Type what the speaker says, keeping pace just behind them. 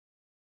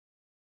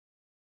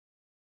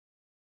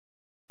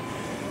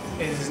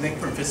Hey, this is Nick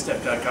from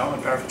fitstep.com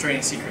and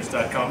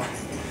powerfultrainingsecrets.com.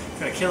 I've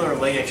got a killer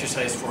leg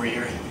exercise for you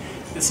here.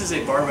 This is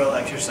a barbell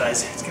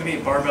exercise. It's going to be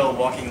a barbell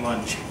walking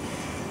lunge.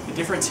 The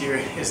difference here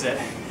is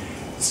that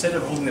instead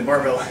of holding the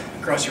barbell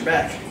across your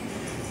back,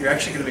 you're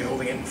actually going to be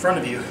holding it in front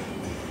of you.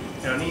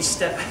 And on each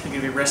step, you're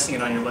going to be resting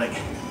it on your leg.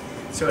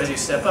 So as you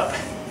step up,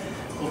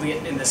 holding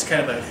it in this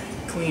kind of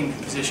a clean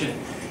position,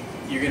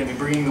 you're going to be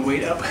bringing the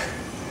weight up,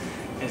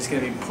 and it's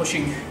going to be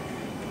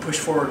push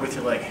forward with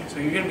your leg. So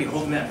you're going to be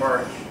holding that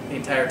bar the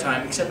entire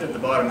time, except at the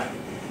bottom.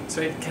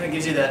 So it kind of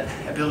gives you that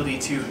ability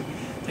to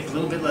take a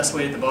little bit less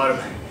weight at the bottom,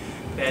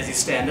 but as you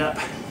stand up,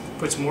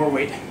 puts more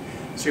weight.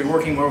 So you're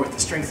working more with the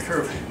strength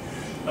curve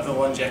of the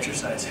lunge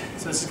exercise.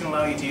 So this is going to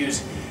allow you to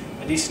use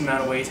a decent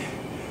amount of weight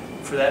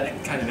for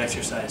that kind of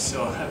exercise.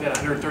 So I've got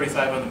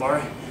 135 on the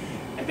bar.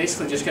 I'm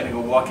basically just going to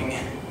go walking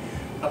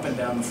up and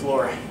down the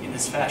floor in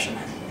this fashion.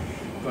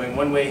 Going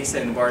one way,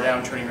 setting the bar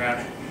down, turning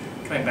around,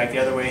 coming back the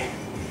other way,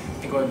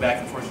 and going back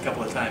and forth a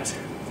couple of times.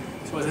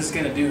 So what this is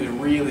going to do is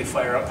really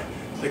fire up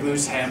the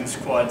glutes, hams,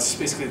 quads,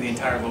 basically the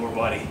entire lower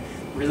body.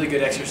 Really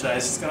good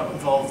exercise. It's going to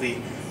involve the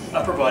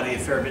upper body a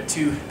fair bit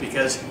too,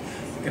 because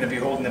you're going to be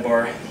holding the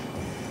bar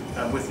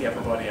with the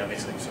upper body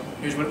obviously. So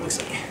here's what it looks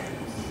like.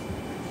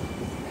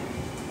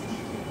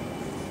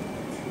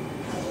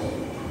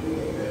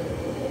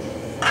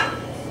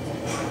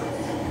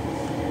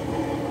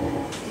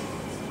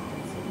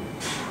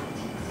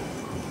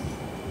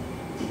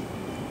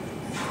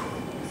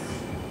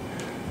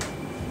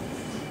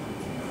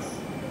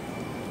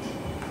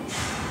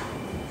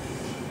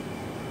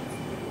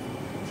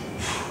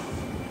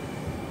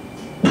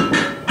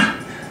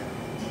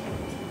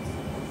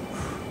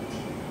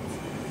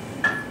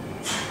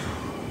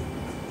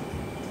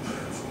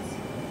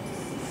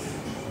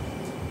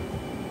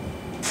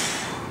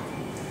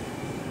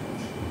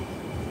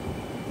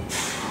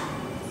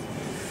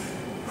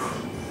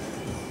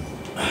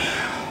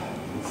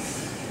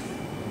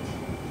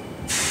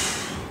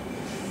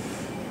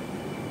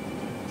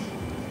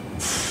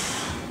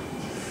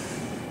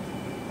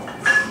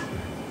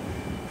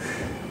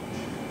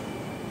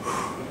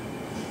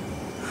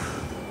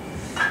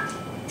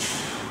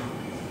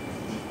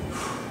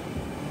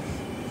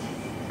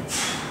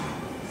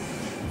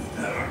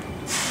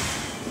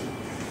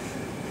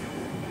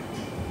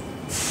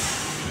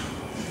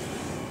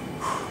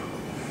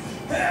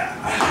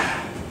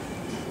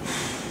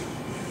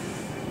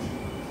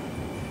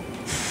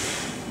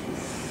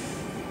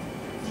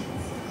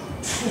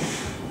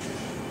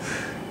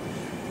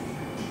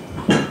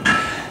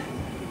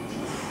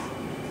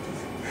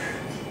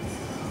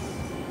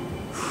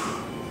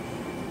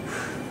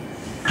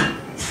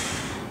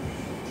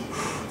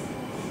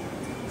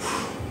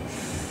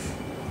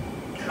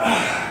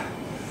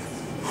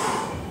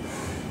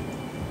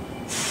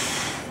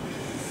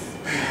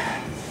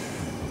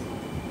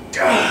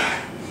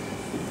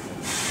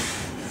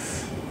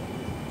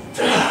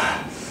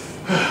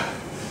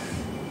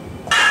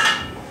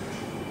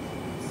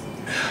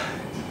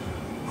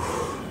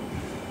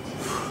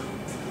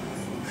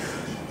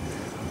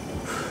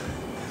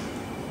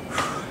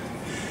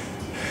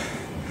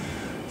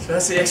 So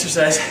that's the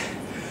exercise.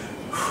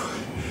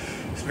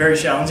 It's very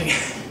challenging.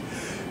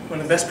 One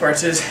of the best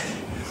parts is,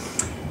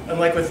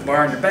 unlike with the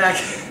bar on your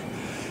back,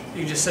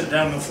 you can just sit it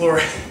down on the floor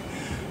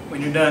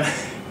when you're done.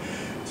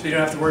 So you don't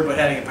have to worry about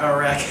having a power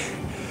rack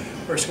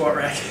or a squat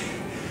rack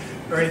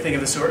or anything of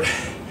the sort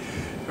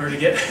in order to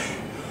get,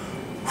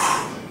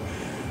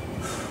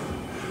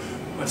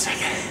 one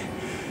second,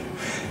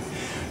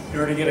 in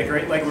order to get a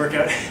great leg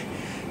workout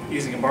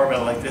using a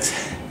barbell like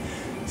this.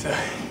 So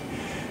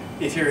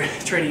if you're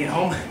training at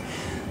home,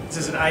 this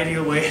is an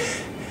ideal way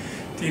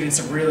to get in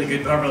some really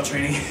good barbell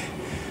training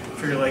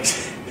for your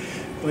legs.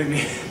 Believe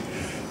me,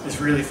 this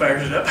really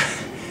fires it up.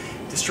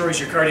 Destroys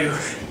your cardio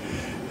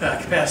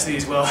capacity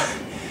as well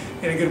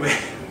in a good way.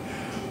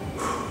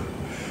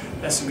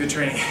 That's some good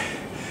training.